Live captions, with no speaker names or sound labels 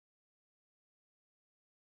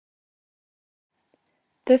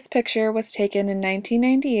This picture was taken in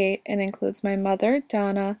 1998 and includes my mother,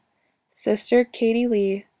 Donna, sister, Katie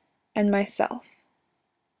Lee, and myself.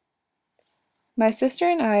 My sister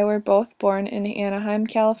and I were both born in Anaheim,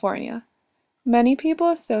 California. Many people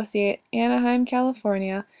associate Anaheim,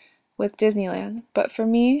 California with Disneyland, but for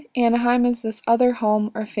me, Anaheim is this other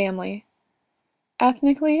home or family.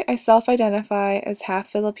 Ethnically, I self-identify as half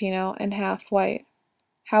Filipino and half white.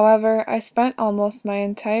 However, I spent almost my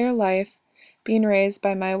entire life being raised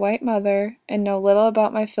by my white mother and know little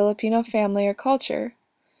about my Filipino family or culture.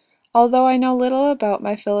 Although I know little about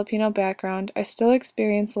my Filipino background, I still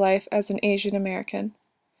experience life as an Asian American.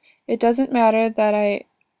 It doesn't matter that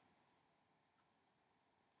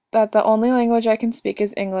the only language I can speak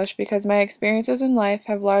is English because my experiences in life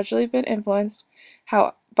have largely been influenced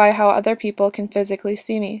by how other people can physically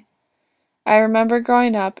see me. I remember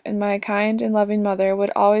growing up, and my kind and loving mother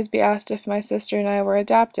would always be asked if my sister and I were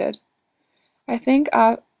adopted. I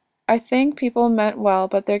think people meant well,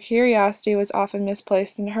 but their curiosity was often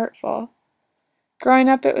misplaced and hurtful. Growing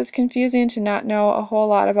up, it was confusing to not know a whole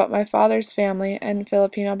lot about my father's family and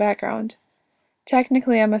Filipino background.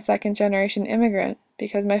 Technically, I'm a second-generation immigrant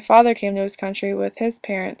because my father came to his country with his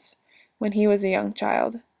parents when he was a young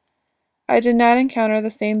child. I did not encounter the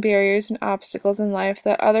same barriers and obstacles in life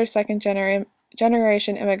that other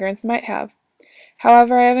second-generation immigrants might have.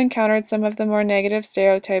 However, I have encountered some of the more negative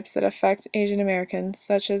stereotypes that affect Asian Americans,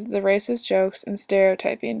 such as the racist jokes and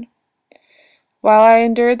stereotyping. While I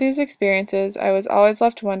endured these experiences, I was always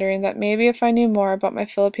left wondering that maybe if I knew more about my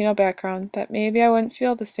Filipino background, that maybe I wouldn't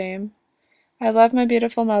feel the same. I love my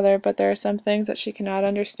beautiful mother, but there are some things that she cannot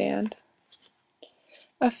understand.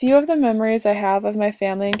 A few of the memories I have of my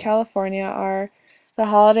family in California are the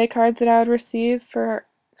holiday cards that I would receive for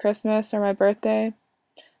Christmas or my birthday.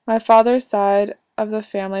 My father's side of the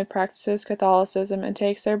family practices Catholicism and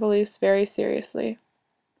takes their beliefs very seriously.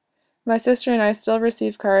 My sister and I still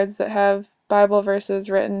receive cards that have Bible verses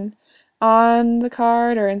written on the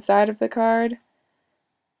card or inside of the card.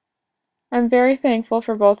 I'm very thankful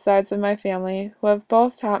for both sides of my family, who have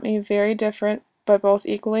both taught me very different but both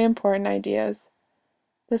equally important ideas.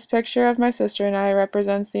 This picture of my sister and I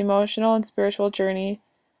represents the emotional and spiritual journey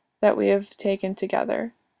that we have taken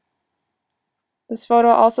together. This photo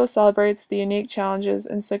also celebrates the unique challenges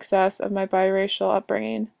and success of my biracial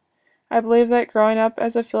upbringing. I believe that growing up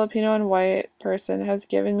as a Filipino and white person has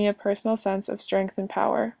given me a personal sense of strength and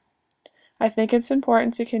power. I think it's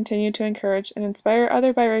important to continue to encourage and inspire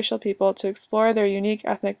other biracial people to explore their unique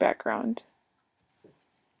ethnic background.